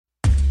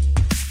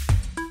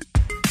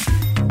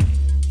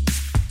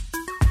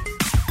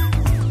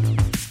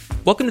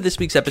Welcome to this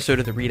week's episode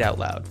of the Read Out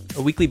Loud,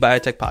 a weekly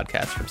biotech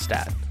podcast from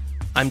Stat.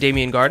 I'm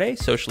Damian Garde,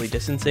 socially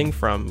distancing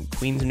from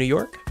Queens, New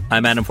York.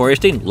 I'm Adam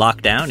Feuerstein,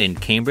 locked down in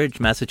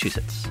Cambridge,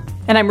 Massachusetts.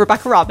 And I'm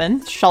Rebecca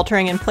Robbins,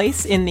 sheltering in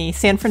place in the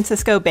San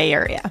Francisco Bay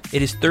Area.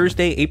 It is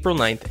Thursday, April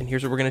 9th, and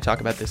here's what we're going to talk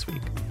about this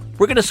week.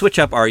 We're going to switch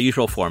up our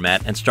usual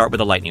format and start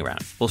with a lightning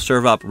round. We'll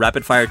serve up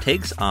rapid-fire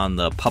takes on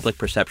the public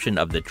perception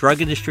of the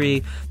drug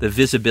industry, the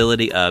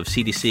visibility of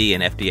CDC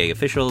and FDA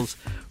officials,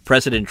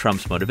 President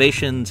Trump's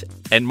motivations,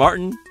 and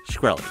Martin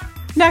Shkreli.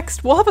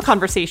 Next, we'll have a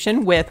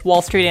conversation with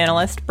Wall Street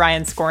analyst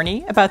Brian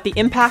Skorney about the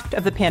impact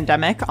of the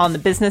pandemic on the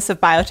business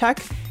of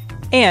biotech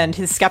and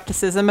his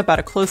skepticism about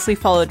a closely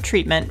followed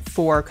treatment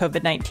for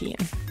COVID-19.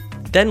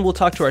 Then we'll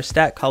talk to our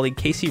Stat colleague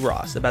Casey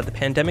Ross about the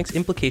pandemic's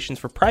implications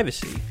for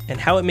privacy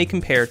and how it may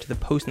compare to the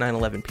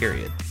post-9/11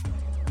 period.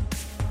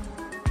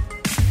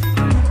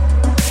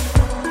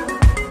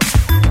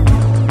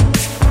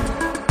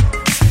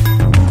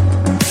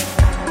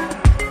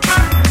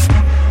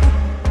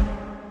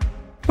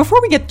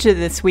 Before we get to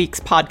this week's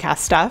podcast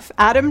stuff,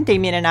 Adam,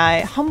 Damian, and I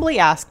humbly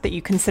ask that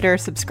you consider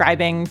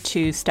subscribing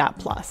to Stat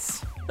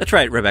Plus. That's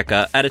right,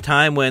 Rebecca. At a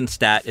time when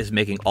Stat is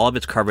making all of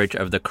its coverage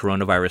of the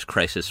coronavirus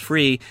crisis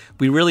free,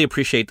 we really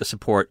appreciate the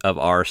support of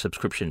our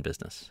subscription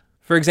business.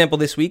 For example,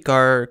 this week,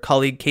 our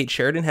colleague Kate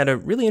Sheridan had a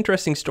really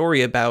interesting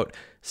story about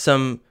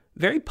some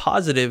very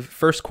positive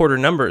first quarter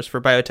numbers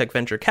for biotech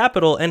venture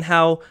capital and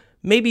how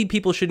maybe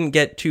people shouldn't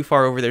get too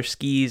far over their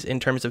skis in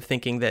terms of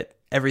thinking that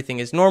everything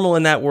is normal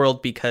in that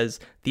world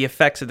because the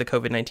effects of the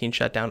COVID-19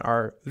 shutdown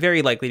are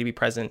very likely to be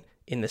present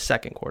in the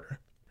second quarter.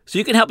 So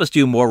you can help us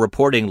do more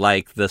reporting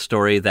like the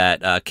story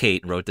that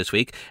Kate wrote this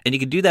week. And you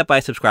can do that by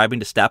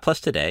subscribing to Stat Plus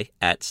today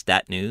at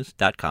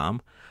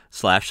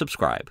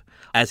statnews.com/subscribe.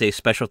 As a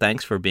special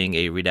thanks for being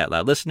a Read Out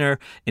Loud listener,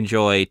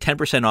 enjoy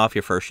 10% off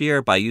your first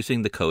year by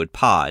using the code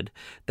POD.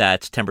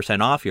 That's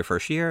 10% off your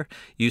first year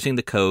using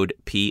the code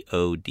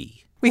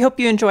POD. We hope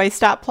you enjoy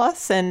Stat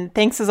Plus, and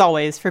thanks as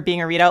always for being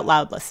a Read Out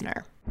Loud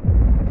listener.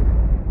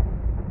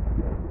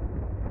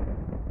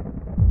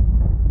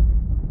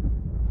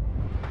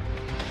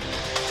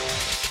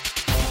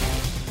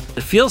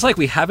 It feels like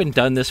we haven't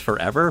done this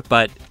forever,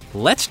 but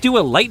let's do a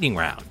lightning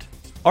round.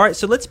 All right,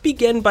 so let's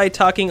begin by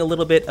talking a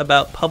little bit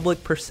about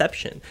public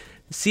perception.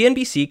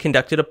 CNBC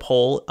conducted a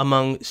poll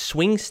among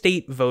swing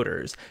state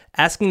voters,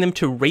 asking them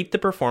to rate the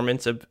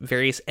performance of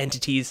various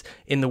entities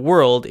in the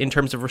world in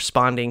terms of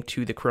responding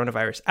to the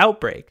coronavirus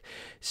outbreak.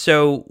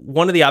 So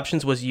one of the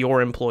options was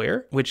your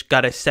employer, which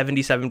got a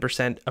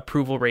 77%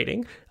 approval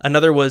rating.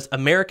 Another was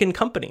American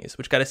companies,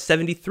 which got a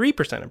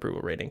 73%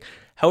 approval rating.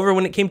 However,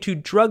 when it came to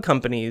drug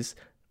companies,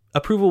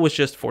 approval was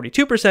just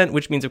 42%,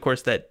 which means, of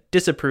course, that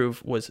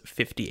disapprove was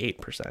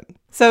 58%.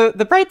 So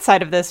the bright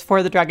side of this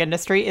for the drug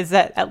industry is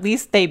that at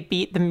least they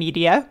beat the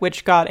media,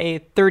 which got a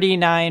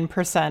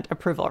 39%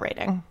 approval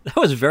rating. That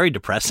was very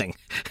depressing.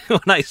 When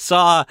I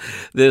saw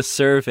this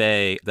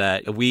survey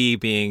that we,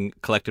 being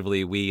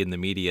collectively we in the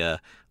media,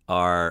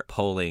 are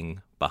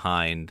polling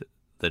behind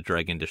the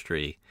drug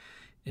industry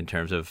in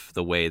terms of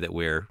the way that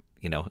we're,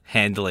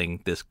 handling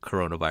this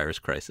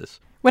coronavirus crisis.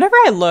 Whenever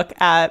I look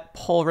at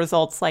poll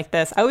results like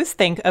this, I always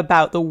think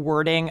about the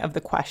wording of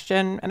the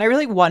question. And I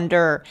really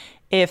wonder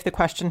if the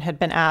question had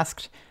been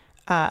asked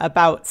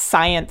about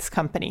science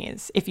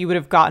companies, if you would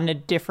have gotten a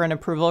different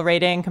approval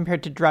rating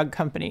compared to drug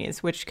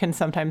companies, which can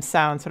sometimes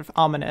sound sort of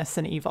ominous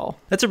and evil.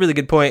 That's a really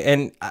good point.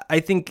 And I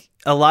think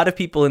a lot of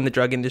people in the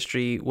drug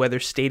industry, whether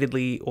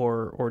statedly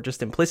or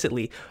just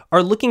implicitly,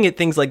 are looking at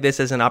things like this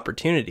as an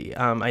opportunity.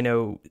 I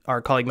know our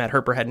colleague Matt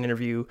Herper had an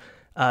interview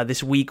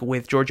this week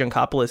with George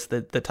Yancopoulos,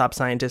 the top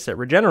scientist at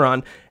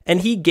Regeneron, and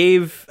he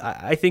gave,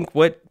 I think,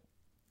 what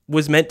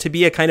was meant to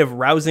be a kind of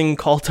rousing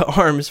call to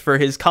arms for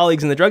his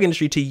colleagues in the drug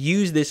industry to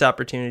use this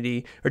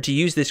opportunity or to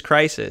use this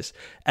crisis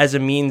as a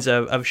means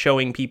of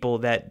showing people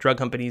that drug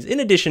companies, in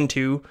addition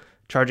to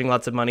charging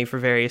lots of money for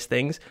various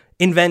things,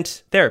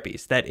 invent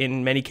therapies that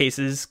in many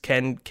cases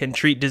can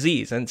treat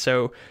disease. And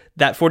so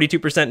that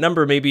 42%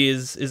 number maybe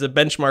is a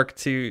benchmark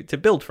to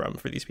build from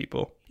for these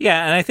people.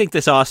 Yeah, and I think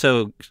this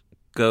also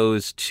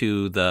goes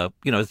to the,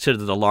 sort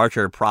of the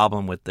larger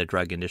problem with the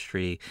drug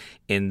industry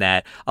in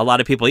that a lot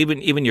of people,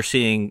 even you're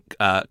seeing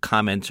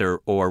comments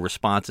or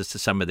responses to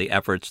some of the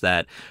efforts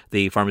that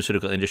the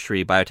pharmaceutical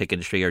industry, biotech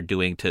industry are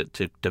doing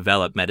to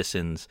develop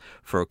medicines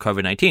for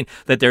COVID-19,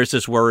 that there's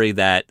this worry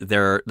that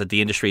the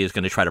industry is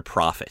going to try to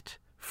profit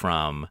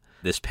from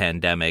this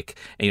pandemic,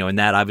 and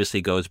that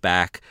obviously goes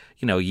back,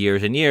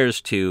 years and years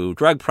to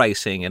drug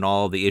pricing and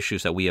all the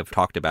issues that we have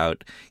talked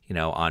about,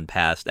 on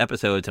past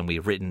episodes and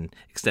we've written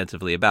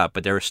extensively about.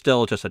 But there is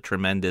still just a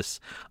tremendous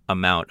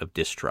amount of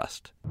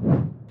distrust.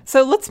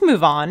 So let's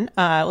move on.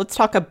 Let's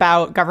talk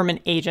about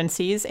government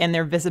agencies and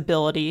their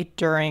visibility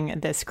during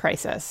this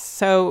crisis.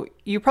 So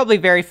you're probably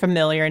very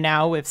familiar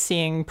now with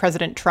seeing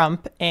President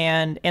Trump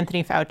and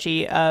Anthony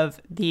Fauci of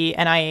the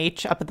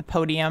NIH up at the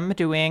podium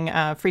doing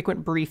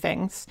frequent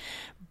briefings.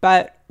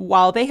 But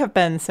while they have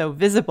been so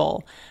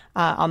visible,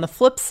 On the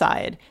flip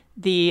side,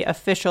 the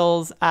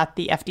officials at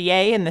the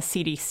FDA and the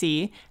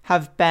CDC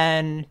have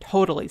been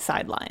totally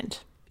sidelined.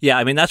 Yeah,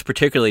 I mean, that's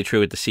particularly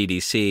true at the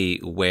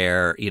CDC,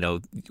 where,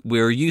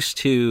 we're used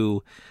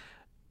to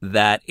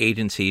that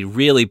agency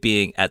really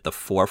being at the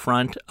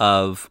forefront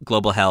of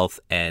global health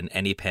and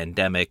any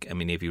pandemic. I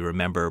mean, if you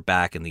remember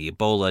back in the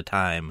Ebola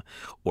time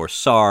or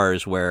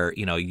SARS, where,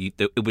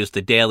 it was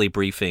the daily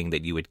briefing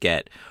that you would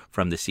get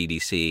from the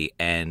CDC.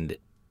 And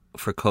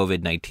for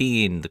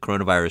COVID-19, the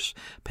coronavirus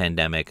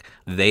pandemic,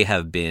 they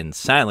have been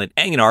silent.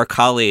 And, our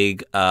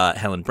colleague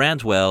Helen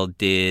Branswell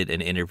did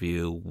an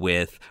interview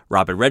with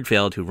Robert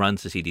Redfield, who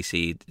runs the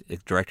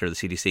CDC, director of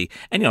the CDC,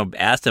 and,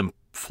 asked him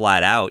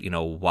flat out,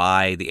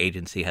 why the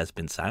agency has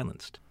been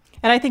silenced.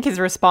 And I think his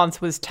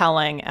response was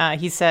telling.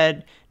 He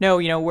said, no,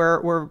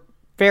 we're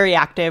very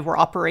active. We're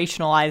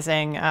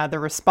operationalizing the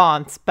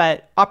response,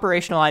 but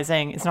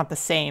operationalizing is not the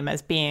same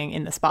as being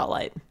in the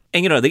spotlight.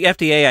 And, the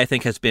FDA, I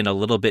think, has been a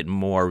little bit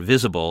more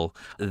visible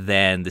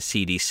than the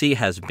CDC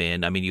has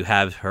been. I mean, you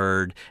have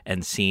heard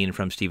and seen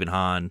from Stephen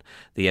Hahn,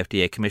 the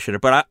FDA commissioner.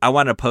 But I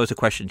want to pose a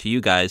question to you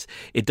guys.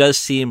 It does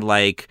seem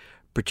like,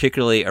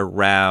 particularly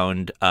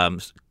around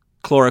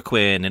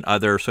chloroquine and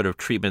other sort of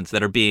treatments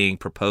that are being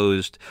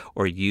proposed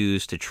or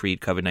used to treat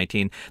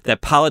COVID-19,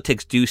 that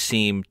politics do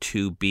seem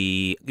to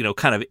be,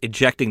 kind of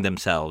injecting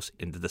themselves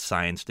into the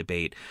science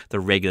debate, the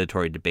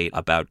regulatory debate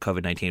about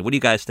COVID-19. What do you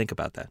guys think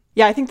about that?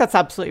 Yeah, I think that's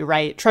absolutely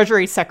right.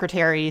 Treasury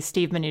Secretary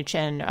Steve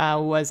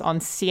Mnuchin was on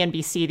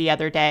CNBC the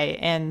other day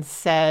and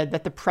said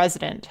that the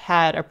president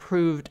had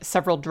approved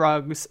several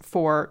drugs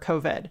for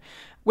COVID,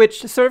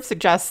 which sort of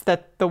suggests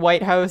that the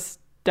White House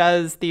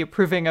does the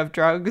approving of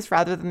drugs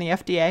rather than the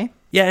FDA.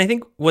 Yeah, and I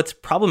think what's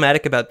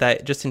problematic about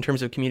that, just in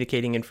terms of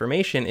communicating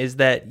information, is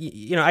that,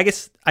 I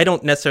guess I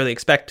don't necessarily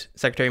expect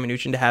Secretary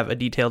Mnuchin to have a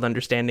detailed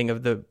understanding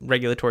of the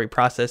regulatory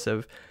process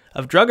of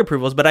drug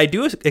approvals, but I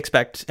do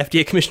expect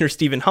FDA Commissioner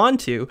Stephen Hahn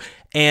to.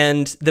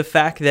 And the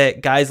fact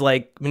that guys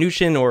like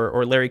Mnuchin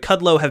or Larry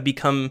Kudlow have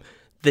become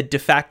the de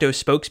facto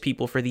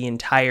spokespeople for the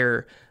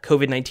entire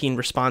COVID-19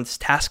 response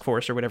task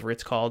force, or whatever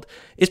it's called,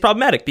 is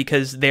problematic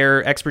because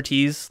their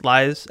expertise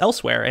lies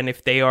elsewhere. And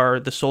if they are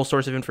the sole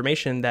source of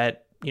information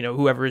that,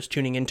 whoever is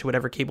tuning into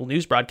whatever cable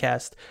news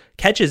broadcast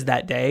catches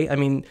that day, I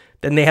mean,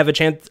 then they have a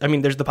chance. I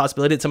mean, there's the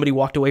possibility that somebody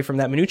walked away from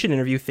that Mnuchin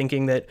interview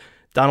thinking that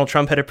Donald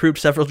Trump had approved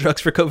several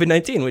drugs for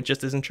COVID-19, which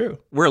just isn't true.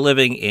 We're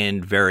living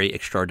in very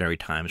extraordinary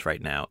times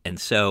right now. And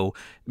so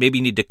maybe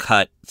you need to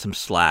cut some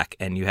slack,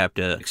 and you have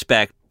to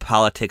expect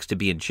politics to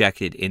be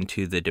injected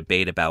into the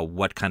debate about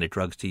what kind of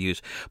drugs to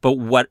use. But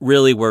what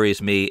really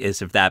worries me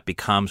is if that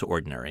becomes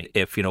ordinary.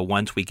 If,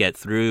 once we get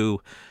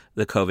through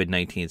the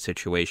COVID-19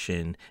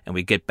 situation and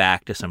we get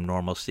back to some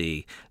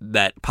normalcy,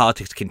 that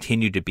politics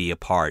continue to be a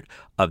part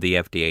of the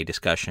FDA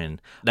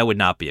discussion, that would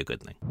not be a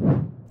good thing.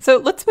 So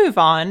let's move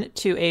on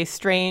to a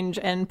strange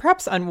and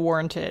perhaps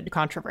unwarranted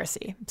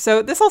controversy.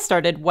 So this all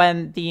started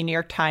when the New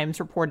York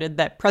Times reported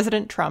that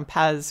President Trump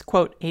has,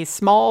 quote, a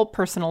small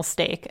personal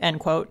stake,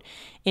 end quote,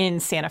 in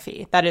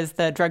Sanofi. That is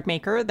the drug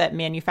maker that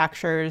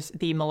manufactures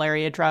the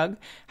malaria drug,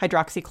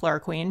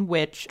 hydroxychloroquine,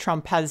 which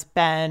Trump has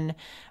been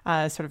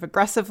sort of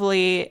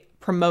aggressively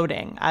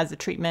promoting as a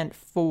treatment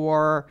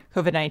for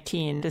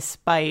COVID-19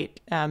 despite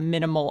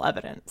minimal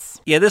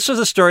evidence. Yeah, this was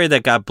a story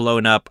that got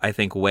blown up, I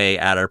think, way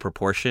out of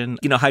proportion.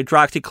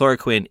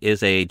 Hydroxychloroquine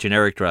is a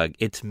generic drug.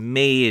 It's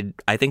made,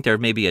 I think there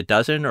may be a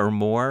dozen or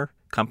more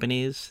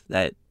companies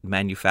that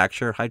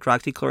manufacture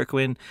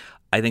hydroxychloroquine.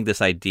 I think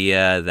this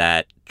idea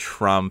that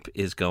Trump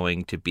is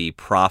going to be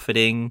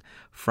profiting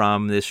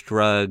from this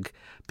drug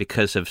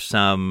because of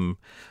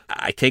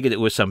I take it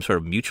was some sort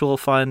of mutual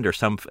fund or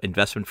some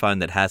investment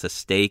fund that has a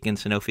stake in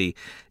Sanofi,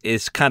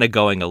 is kind of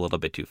going a little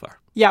bit too far.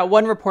 Yeah,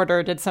 one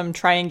reporter did some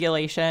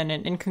triangulation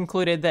and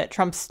concluded that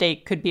Trump's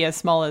stake could be as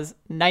small as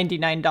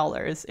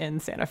 $99 in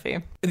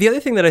Sanofi. The other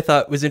thing that I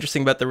thought was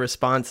interesting about the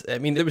response, I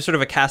mean, there was sort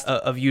of a cast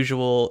of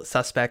usual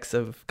suspects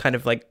of kind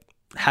of like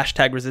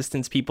hashtag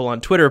resistance people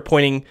on Twitter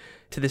pointing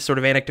to this sort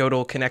of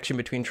anecdotal connection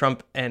between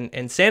Trump and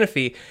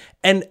Sanofi.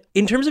 And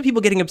in terms of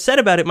people getting upset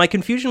about it, my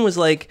confusion was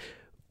like,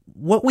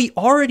 what we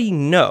already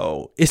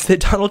know is that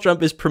Donald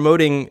Trump is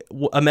promoting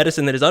a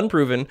medicine that is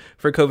unproven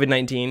for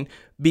COVID-19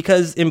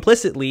 because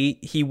implicitly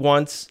he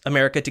wants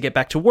America to get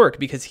back to work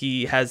because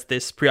he has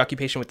this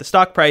preoccupation with the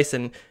stock price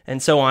and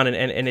so on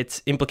and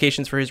its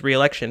implications for his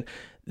reelection.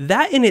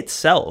 That in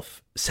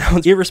itself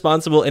sounds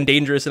irresponsible and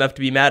dangerous enough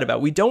to be mad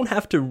about. We don't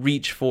have to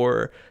reach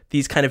for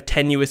these kind of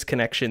tenuous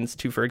connections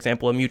to, for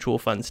example, a mutual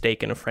fund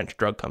stake in a French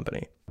drug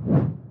company.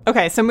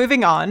 Okay, so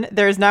moving on,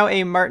 there's now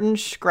a Martin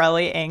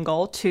Shkreli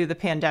angle to the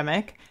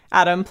pandemic.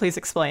 Adam, please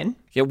explain.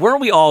 Yeah,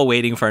 weren't we all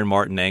waiting for a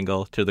Martin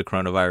angle to the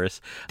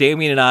coronavirus?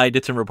 Damien and I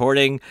did some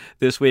reporting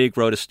this week,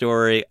 wrote a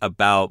story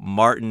about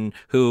Martin,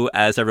 who,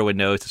 as everyone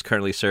knows, is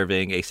currently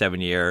serving a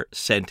 7-year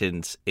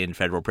sentence in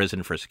federal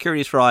prison for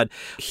securities fraud.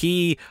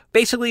 He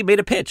basically made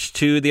a pitch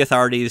to the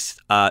authorities,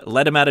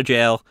 let him out of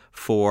jail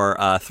for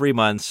 3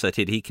 months so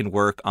that he can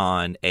work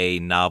on a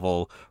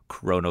novel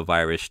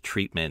coronavirus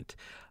treatment.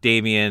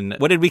 Damian,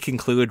 what did we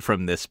conclude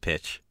from this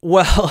pitch?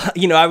 Well,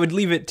 I would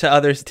leave it to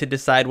others to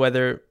decide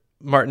whether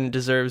Martin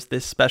deserves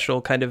this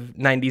special kind of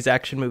 90s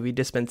action movie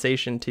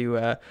dispensation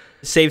to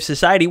save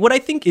society. What I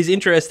think is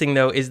interesting,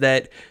 though, is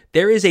that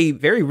there is a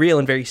very real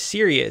and very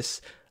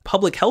serious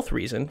public health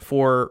reason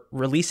for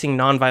releasing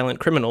nonviolent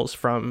criminals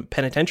from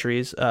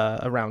penitentiaries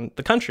around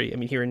the country. I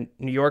mean, here in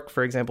New York,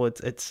 for example,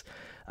 it's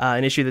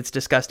an issue that's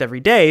discussed every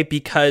day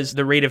because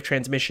the rate of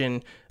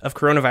transmission of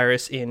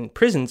coronavirus in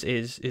prisons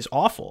is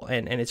awful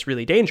and it's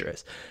really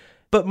dangerous.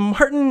 But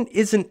Martin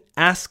isn't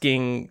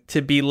asking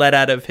to be let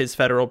out of his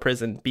federal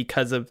prison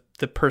because of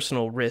the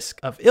personal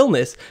risk of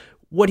illness.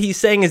 What he's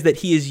saying is that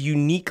he is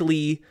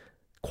uniquely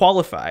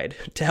qualified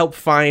to help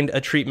find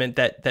a treatment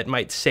that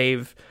might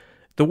save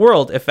the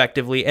world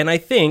effectively. And I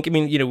think,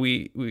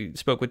 we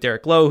spoke with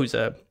Derek Lowe, who's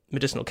a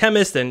medicinal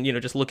chemist, and,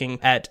 just looking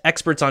at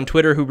experts on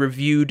Twitter who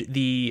reviewed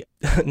the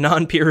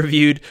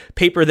non-peer-reviewed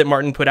paper that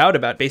Martin put out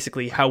about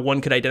basically how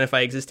one could identify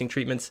existing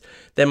treatments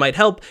that might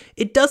help.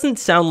 It doesn't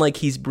sound like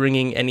he's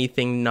bringing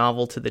anything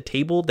novel to the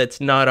table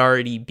that's not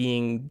already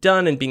being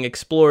done and being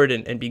explored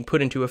and being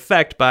put into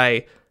effect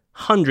by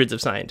hundreds of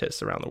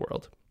scientists around the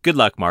world. Good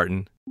luck,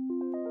 Martin.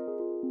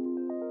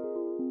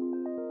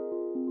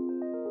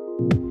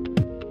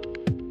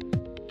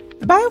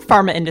 The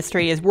biopharma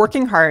industry is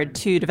working hard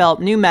to develop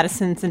new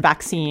medicines and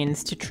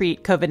vaccines to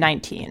treat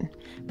COVID-19.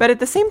 But at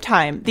the same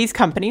time, these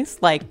companies,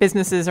 like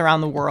businesses around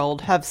the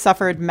world, have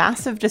suffered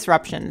massive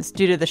disruptions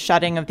due to the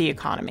shutting of the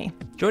economy.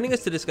 Joining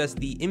us to discuss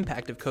the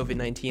impact of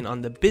COVID-19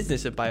 on the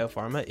business of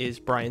biopharma is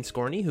Brian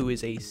Skorney, who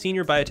is a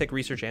senior biotech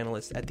research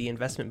analyst at the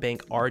investment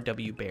bank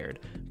R.W. Baird.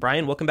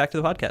 Brian, welcome back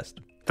to the podcast.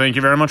 Thank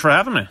you very much for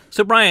having me.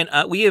 So, Brian,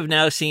 we have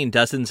now seen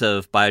dozens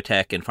of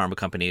biotech and pharma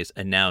companies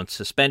announce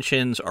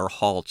suspensions or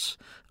halts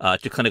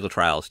to clinical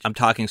trials. I'm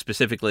talking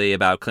specifically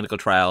about clinical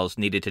trials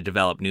needed to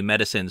develop new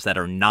medicines that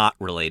are not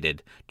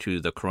related to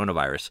the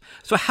coronavirus.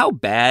 So how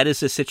bad is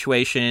this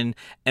situation,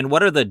 and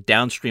what are the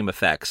downstream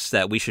effects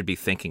that we should be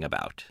thinking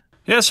about?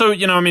 Yeah, so,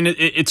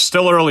 it's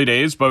still early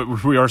days,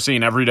 but we are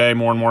seeing every day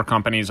more and more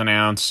companies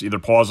announce either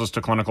pauses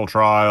to clinical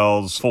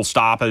trials, full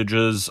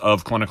stoppages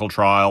of clinical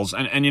trials.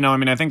 And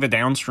I think the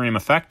downstream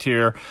effect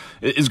here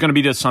is going to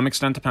be to some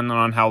extent dependent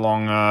on how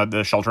long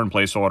the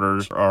shelter-in-place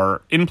orders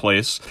are in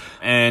place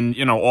and,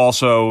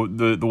 also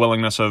the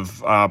willingness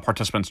of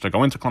participants to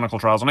go into clinical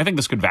trials. And I think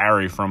this could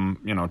vary from,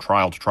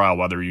 trial to trial,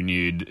 whether you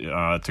need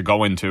to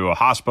go into a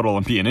hospital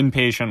and be an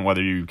inpatient,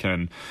 whether you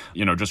can,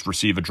 just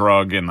receive a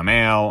drug in the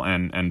mail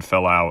and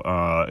fill out,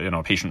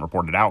 a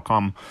patient-reported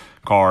outcome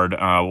card.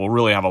 Will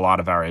really have a lot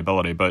of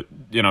variability. But,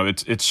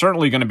 it's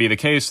certainly going to be the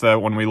case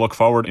that when we look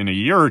forward in a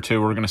year or two,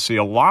 we're going to see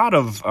a lot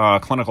of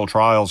clinical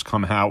trials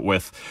come out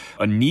with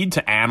a need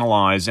to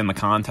analyze in the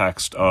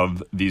context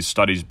of these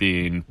studies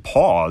being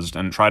paused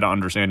and try to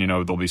understand,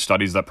 there'll be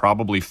studies that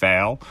probably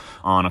fail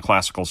on a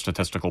classical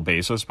statistical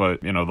basis,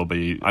 but, there'll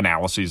be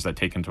analyses that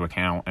take into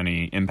account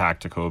any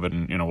impact to COVID.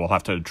 And, we'll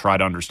have to try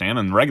to understand,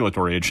 and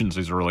regulatory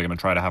agencies are really going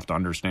to try to have to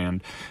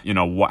understand,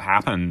 what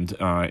happened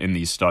in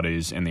these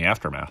studies in the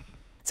aftermath.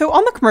 So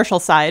on the commercial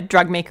side,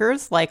 drug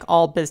makers, like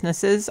all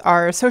businesses,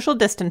 are social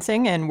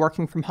distancing and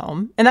working from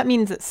home, and that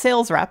means that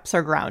sales reps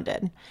are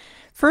grounded.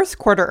 First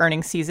quarter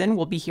earnings season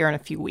will be here in a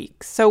few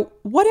weeks. So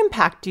what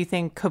impact do you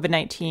think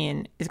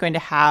COVID-19 is going to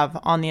have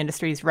on the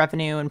industry's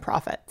revenue and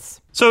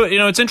profits? So,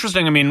 it's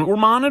interesting. We're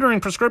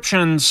monitoring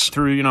prescriptions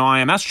through,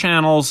 IMS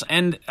channels,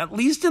 and at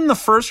least in the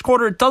first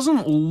quarter, it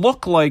doesn't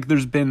look like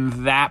there's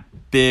been that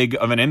big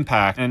of an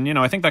impact. And,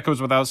 I think that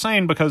goes without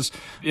saying because,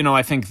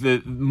 I think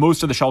that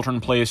most of the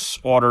shelter-in-place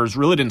orders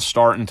really didn't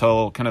start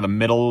until kind of the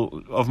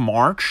middle of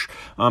March.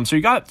 So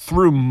you got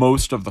through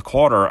most of the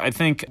quarter. I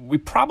think we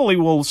probably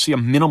will see a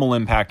minimal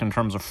impact in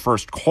terms of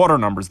first quarter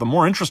numbers. The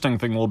more interesting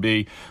thing will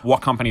be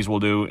what companies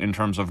will do in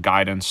terms of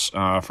guidance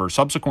for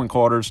subsequent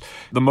quarters.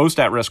 The most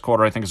at-risk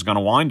quarter, I think, is going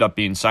to wind up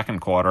being second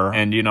quarter.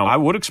 And, I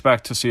would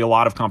expect to see a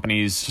lot of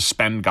companies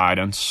suspend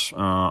guidance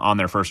on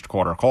their first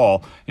quarter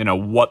call.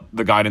 What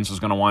the guidance is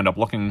going to wind up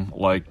looking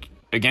like.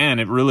 Again,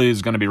 it really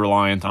is going to be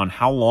reliant on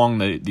how long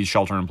these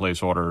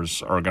shelter-in-place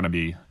orders are going to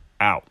be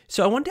out.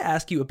 So I wanted to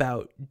ask you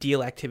about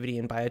deal activity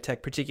in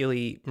biotech,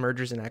 particularly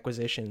mergers and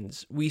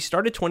acquisitions. We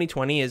started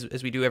 2020,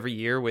 as we do every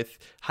year, with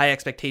high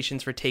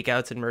expectations for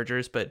takeouts and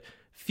mergers, but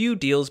few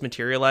deals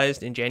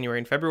materialized in January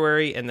and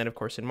February. And then, of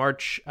course, in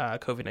March,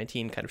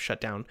 COVID-19 kind of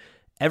shut down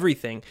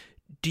everything.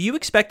 Do you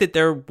expect that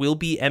there will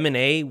be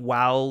M&A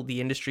while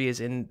the industry is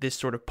in this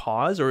sort of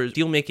pause, or is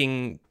deal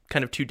making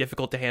kind of too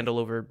difficult to handle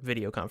over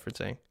video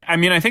conferencing?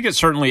 I think it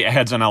certainly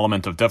adds an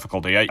element of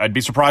difficulty. I'd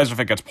be surprised if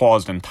it gets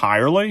paused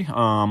entirely.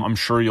 I'm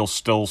sure you'll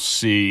still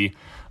see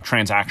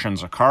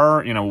transactions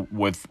occur,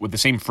 with the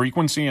same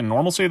frequency and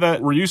normalcy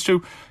that we're used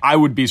to, I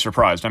would be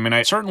surprised. I mean,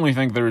 I certainly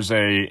think there's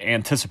a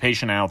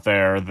anticipation out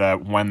there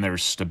that when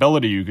there's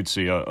stability, you could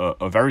see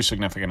a very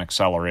significant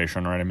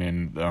acceleration, right? I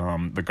mean,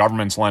 the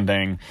government's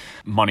lending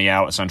money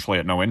out essentially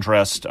at no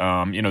interest.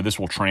 This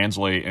will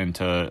translate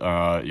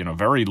into,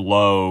 very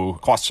low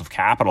costs of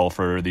capital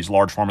for these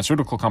large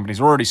pharmaceutical companies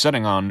who are already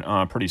sitting on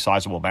a pretty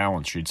sizable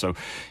balance sheet. So,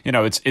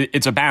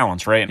 it's a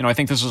balance, right? I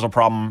think this is a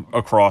problem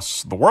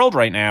across the world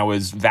right now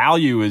is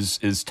value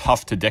is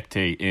tough to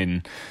dictate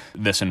in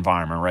this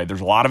environment, right?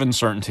 There's a lot of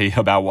uncertainty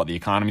about what the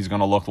economy is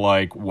going to look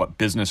like, what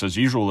business as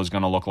usual is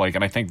going to look like.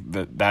 And I think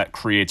that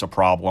creates a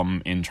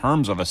problem in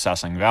terms of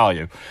assessing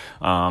value.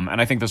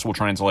 And I think this will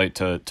translate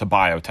to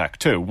biotech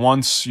too.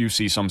 Once you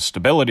see some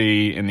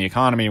stability in the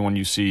economy, when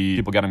you see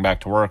people getting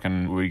back to work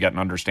and we get an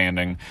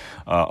understanding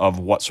of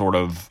what sort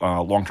of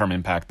long-term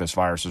impact this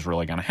virus is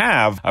really going to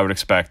have, I would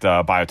expect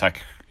biotech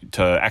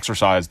to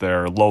exercise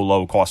their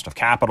low cost of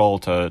capital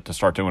to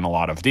start doing a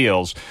lot of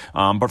deals.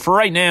 But for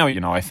right now,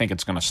 I think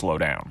it's going to slow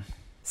down.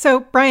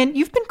 So, Brian,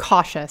 you've been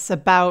cautious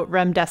about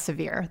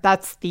remdesivir.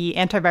 That's the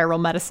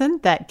antiviral medicine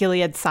that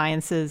Gilead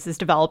Sciences is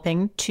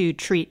developing to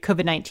treat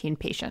COVID-19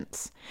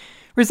 patients.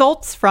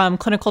 Results from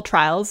clinical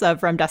trials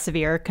of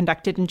remdesivir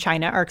conducted in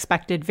China are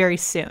expected very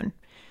soon.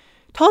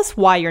 Tell us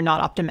why you're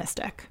not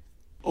optimistic.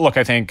 Look,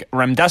 I think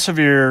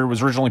remdesivir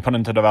was originally put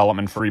into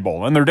development for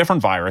Ebola, and they're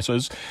different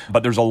viruses,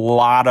 but there's a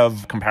lot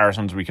of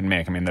comparisons we can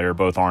make. I mean, they're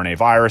both RNA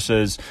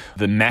viruses.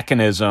 The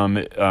mechanism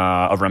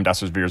of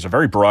remdesivir is a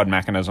very broad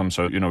mechanism,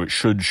 so, it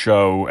should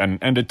show,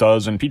 and it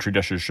does in Petri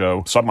dishes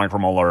show,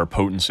 submicromolar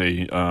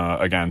potency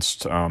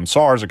against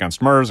SARS,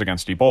 against MERS,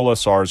 against Ebola,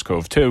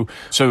 SARS-CoV-2.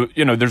 So,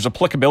 there's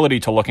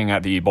applicability to looking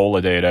at the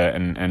Ebola data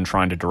and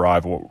trying to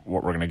derive what we're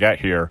going to get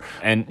here.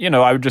 And,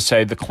 I would just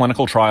say the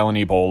clinical trial in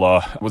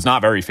Ebola was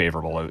not very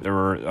favorable. There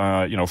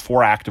were,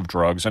 4 active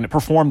drugs, and it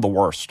performed the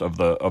worst of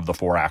the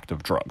 4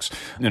 active drugs.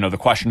 The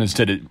question is,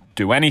 did it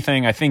do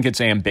anything? I think it's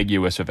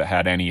ambiguous if it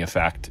had any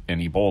effect in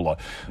Ebola.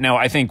 Now,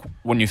 I think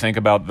when you think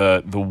about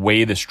the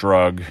way this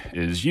drug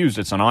is used,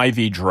 it's an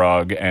IV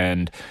drug,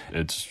 and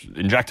it's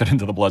injected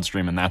into the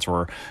bloodstream, and that's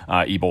where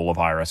Ebola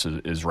virus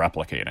is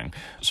replicating.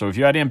 So if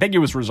you had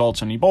ambiguous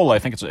results in Ebola, I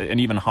think it's an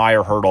even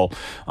higher hurdle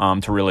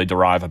to really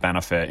derive a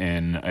benefit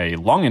in a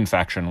lung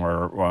infection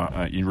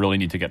where you really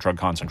need to get drug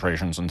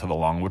concentrations into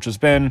the lung, which has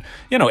been,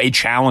 a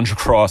challenge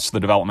across the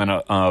development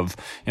of,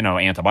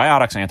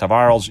 antibiotics,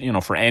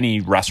 antivirals, for any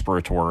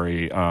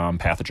respiratory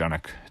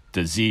pathogenic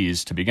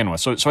disease to begin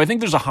with. So I think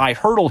there's a high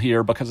hurdle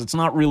here because it's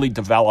not really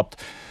developed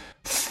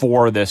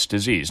for this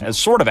disease. It's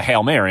sort of a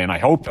Hail Mary, and I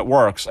hope it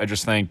works. I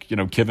just think,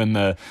 given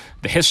the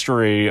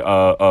history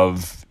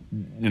of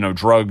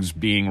drugs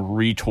being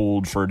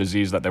retooled for a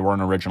disease that they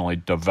weren't originally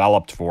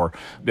developed for,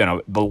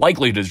 the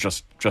likelihood is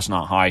just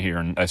not high here.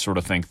 And I sort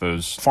of think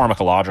those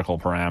pharmacological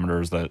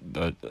parameters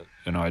that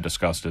I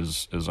discussed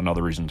is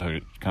another reason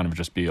to kind of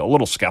just be a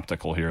little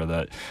skeptical here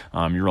that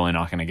you're really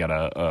not going to get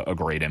a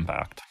great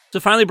impact. So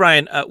finally,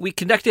 Brian, we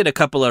conducted a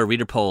couple of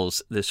reader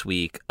polls this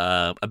week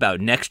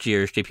about next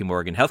year's JP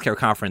Morgan Healthcare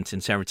Conference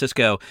in San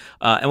Francisco.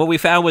 And what we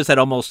found was that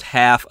almost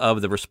half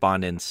of the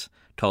respondents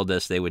told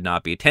us they would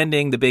not be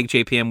attending the big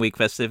JPM Week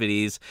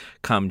festivities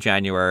come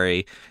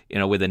January,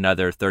 with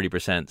another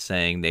 30%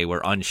 saying they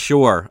were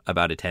unsure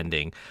about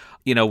attending.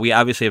 We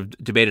obviously have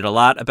debated a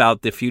lot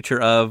about the future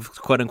of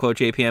quote-unquote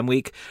JPM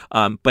Week,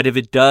 but if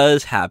it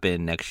does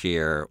happen next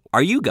year,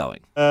 are you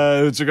going?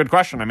 It's a good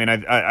question. I mean,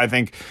 I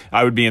think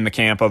I would be in the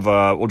camp of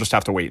we'll just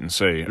have to wait and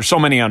see. There's so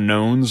many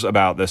unknowns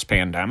about this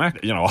pandemic.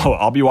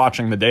 I'll be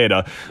watching the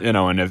data,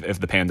 and if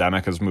the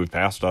pandemic has moved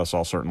past us,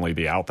 I'll certainly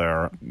be out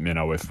there.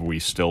 If we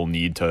still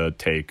need to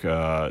take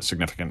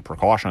significant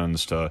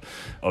precautions to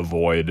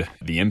avoid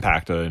the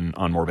impact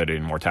on morbidity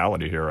and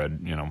mortality here,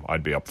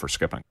 I'd be up for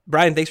skipping.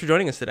 Brian, thanks for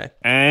joining us today.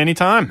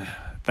 Anytime.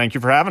 Thank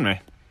you for having me.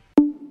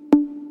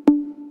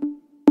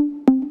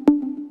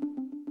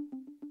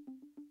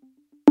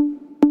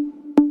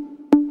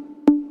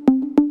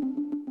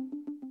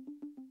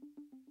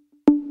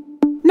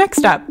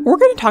 Next up, we're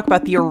going to talk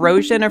about the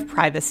erosion of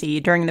privacy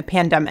during the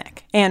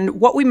pandemic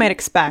and what we might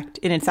expect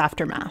in its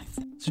aftermath.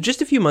 So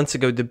just a few months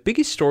ago, the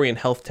biggest story in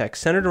health tech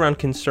centered around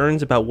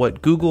concerns about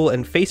what Google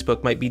and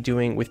Facebook might be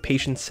doing with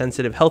patients'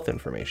 sensitive health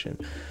information.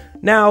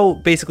 Now,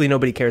 basically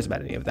nobody cares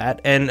about any of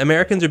that, and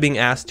Americans are being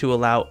asked to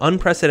allow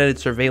unprecedented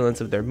surveillance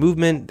of their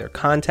movement, their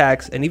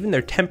contacts, and even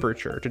their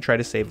temperature to try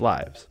to save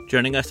lives.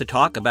 Joining us to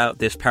talk about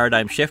this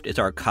paradigm shift is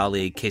our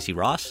colleague Casey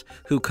Ross,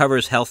 who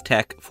covers health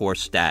tech for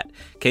Stat.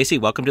 Casey,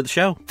 welcome to the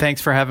show.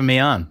 Thanks for having me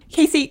on.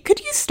 Casey,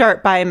 could you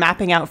start by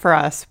mapping out for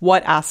us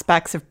what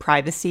aspects of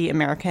privacy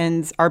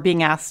Americans are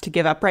being asked to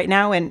give up right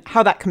now and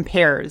how that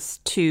compares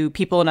to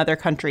people in other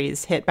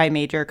countries hit by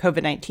major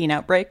COVID-19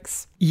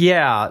 outbreaks?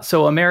 Yeah,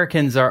 so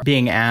Americans are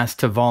being asked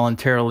to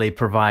voluntarily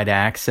provide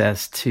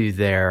access to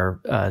their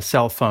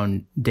cell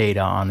phone data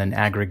on an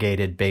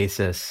aggregated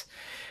basis.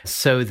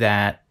 so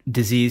that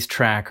disease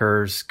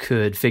trackers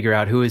could figure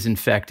out who is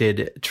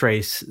infected,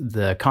 trace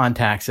the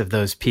contacts of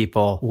those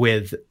people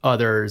with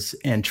others,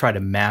 and try to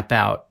map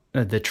out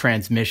the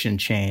transmission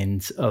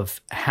chains of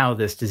how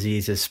this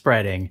disease is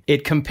spreading.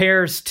 It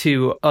compares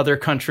to other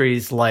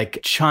countries like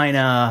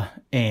China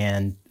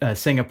and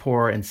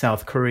Singapore and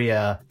South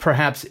Korea.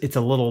 Perhaps it's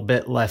a little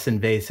bit less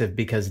invasive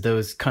because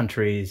those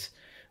countries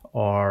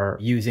are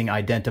using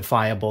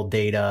identifiable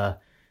data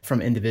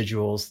from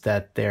individuals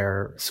that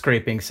they're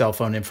scraping cell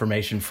phone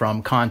information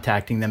from,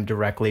 contacting them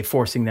directly,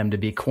 forcing them to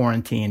be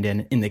quarantined.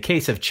 And in the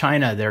case of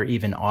China, they're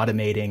even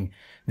automating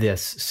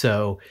this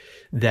so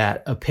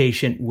that a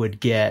patient would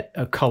get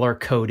a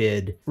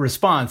color-coded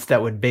response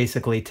that would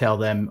basically tell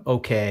them,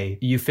 okay,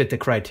 you fit the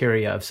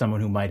criteria of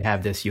someone who might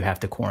have this, you have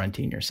to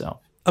quarantine yourself.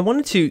 I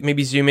wanted to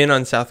maybe zoom in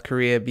on South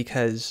Korea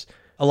because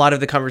a lot of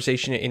the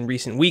conversation in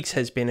recent weeks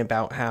has been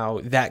about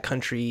how that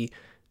country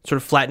sort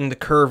of flattened the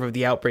curve of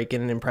the outbreak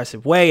in an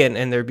impressive way. And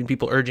there have been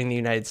people urging the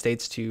United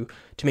States to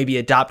maybe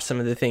adopt some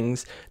of the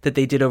things that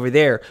they did over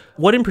there.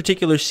 What in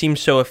particular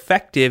seems so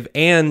effective?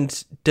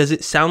 And does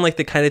it sound like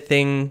the kind of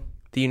thing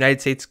the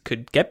United States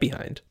could get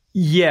behind?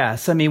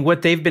 Yes. I mean,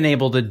 what they've been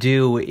able to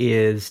do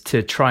is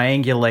to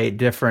triangulate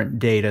different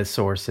data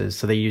sources.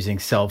 So they're using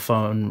cell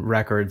phone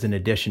records in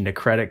addition to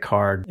credit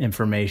card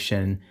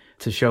information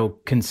to show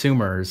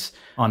consumers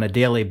on a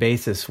daily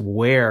basis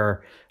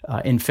where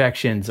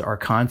infections are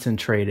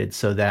concentrated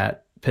so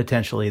that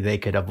potentially they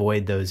could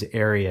avoid those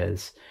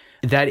areas.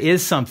 That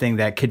is something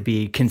that could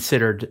be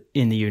considered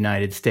in the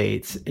United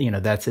States. You know,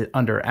 that's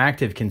under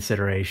active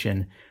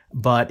consideration,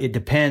 but it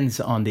depends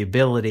on the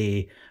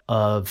ability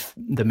of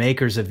the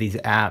makers of these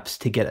apps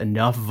to get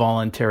enough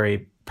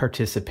voluntary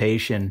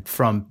participation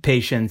from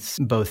patients,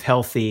 both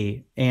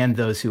healthy and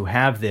those who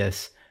have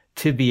this,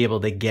 to be able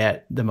to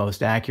get the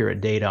most accurate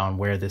data on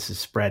where this is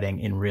spreading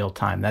in real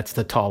time. That's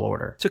the tall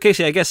order. So,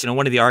 Casey, I guess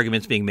one of the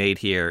arguments being made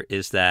here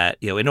is that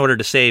in order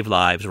to save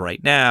lives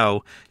right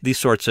now, these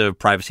sorts of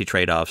privacy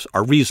trade-offs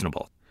are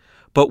reasonable.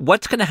 But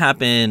what's going to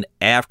happen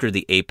after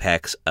the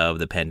apex of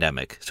the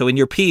pandemic? So in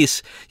your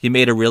piece, you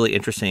made a really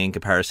interesting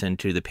comparison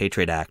to the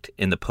Patriot Act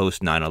in the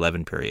post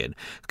 9/11 period.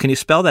 Can you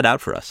spell that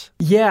out for us?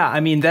 Yeah, I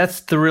mean,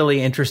 that's the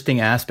really interesting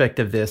aspect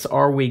of this.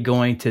 Are we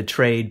going to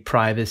trade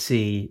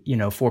privacy,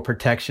 for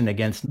protection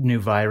against new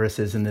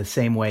viruses in the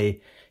same way,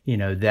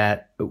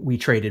 that we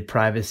traded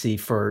privacy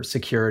for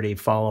security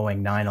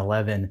following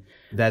 9/11?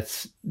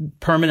 That's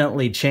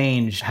permanently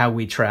changed how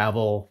we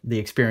travel, the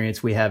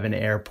experience we have in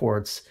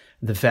airports,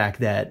 the fact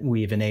that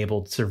we've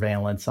enabled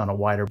surveillance on a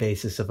wider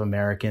basis of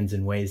Americans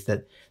in ways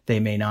that they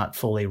may not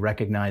fully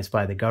recognize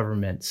by the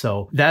government.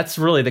 So that's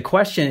really the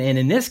question. And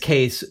in this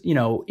case,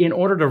 in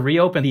order to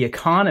reopen the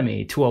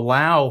economy, to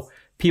allow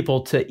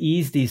people to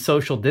ease these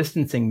social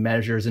distancing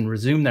measures and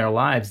resume their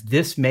lives,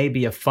 this may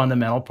be a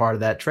fundamental part of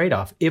that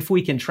trade-off. If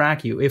we can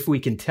track you, if we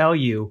can tell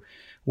you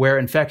where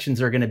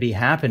infections are going to be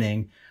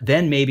happening,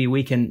 then maybe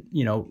we can,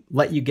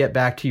 let you get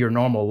back to your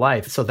normal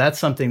life. So that's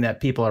something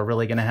that people are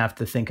really going to have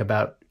to think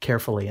about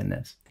carefully in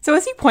this. So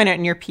as you point out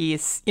in your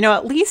piece,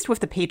 at least with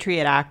the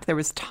Patriot Act, there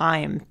was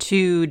time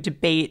to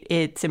debate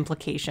its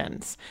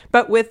implications.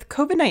 But with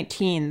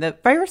COVID-19, the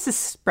virus is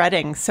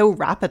spreading so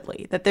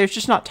rapidly that there's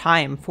just not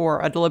time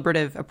for a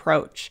deliberative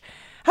approach.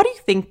 How do you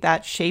think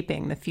that's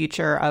shaping the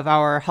future of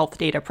our health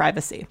data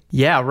privacy?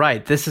 Yeah,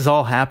 right. This is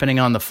all happening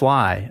on the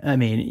fly. I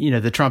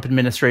mean, the Trump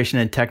administration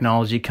and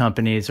technology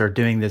companies are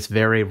doing this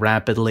very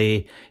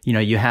rapidly.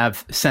 You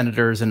have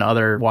senators and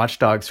other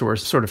watchdogs who are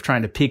sort of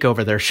trying to peek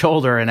over their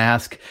shoulder and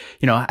ask,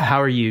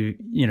 how are you,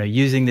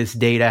 using this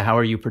data? How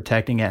are you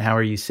protecting it? How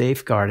are you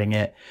safeguarding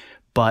it?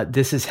 But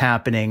this is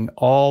happening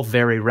all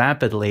very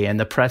rapidly. And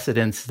the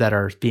precedents that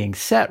are being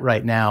set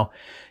right now,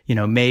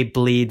 may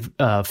bleed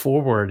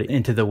forward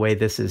into the way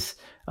this is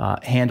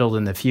handled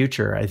in the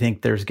future. I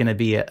think there's going to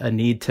be a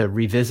need to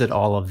revisit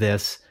all of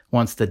this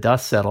once the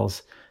dust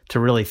settles, to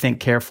really think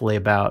carefully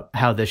about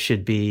how this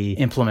should be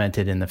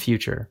implemented in the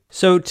future.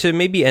 So to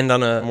maybe end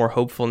on a more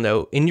hopeful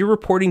note, in your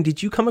reporting,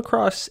 did you come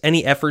across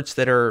any efforts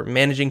that are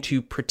managing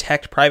to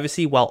protect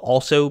privacy while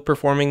also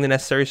performing the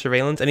necessary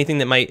surveillance? Anything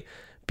that might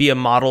be a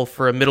model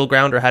for a middle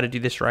ground or how to do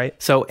this right?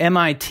 So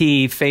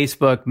MIT,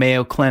 Facebook,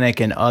 Mayo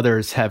Clinic, and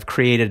others have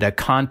created a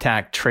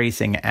contact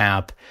tracing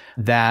app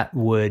that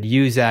would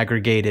use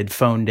aggregated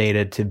phone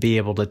data to be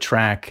able to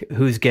track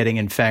who's getting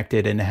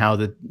infected and how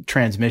the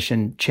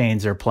transmission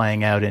chains are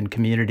playing out in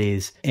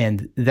communities.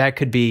 And that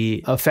could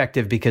be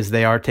effective because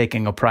they are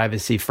taking a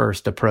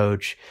privacy-first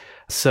approach,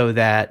 so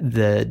that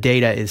the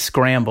data is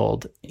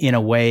scrambled in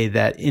a way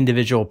that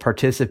individual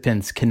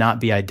participants cannot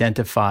be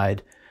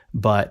identified,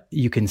 but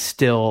you can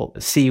still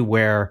see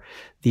where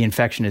the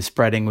infection is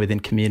spreading within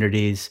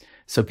communities,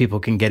 so people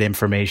can get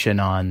information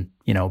on,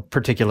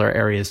 particular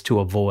areas to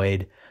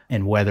avoid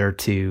and whether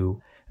to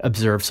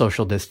observe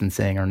social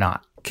distancing or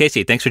not.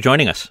 Casey, thanks for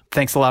joining us.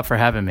 Thanks a lot for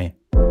having me.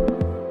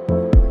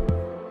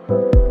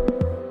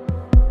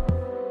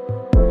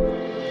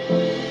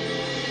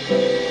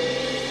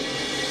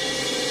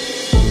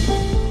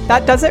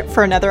 That does it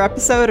for another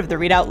episode of the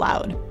Read Out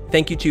Loud.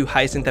 Thank you to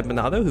Hyacinth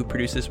Empanado, who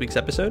produced this week's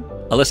episode.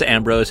 Alyssa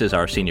Ambrose is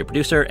our senior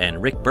producer, and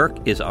Rick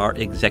Burke is our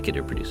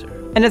executive producer.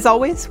 And as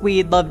always,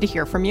 we'd love to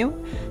hear from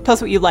you. Tell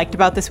us what you liked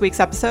about this week's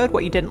episode,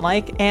 what you didn't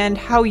like, and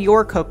how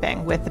you're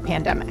coping with the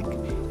pandemic.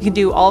 You can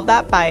do all of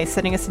that by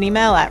sending us an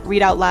email at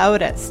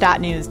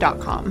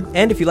readoutloud@statnews.com.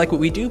 And if you like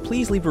what we do,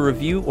 please leave a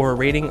review or a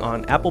rating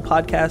on Apple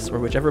Podcasts or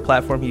whichever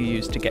platform you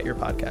use to get your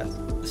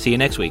podcast. See you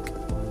next week.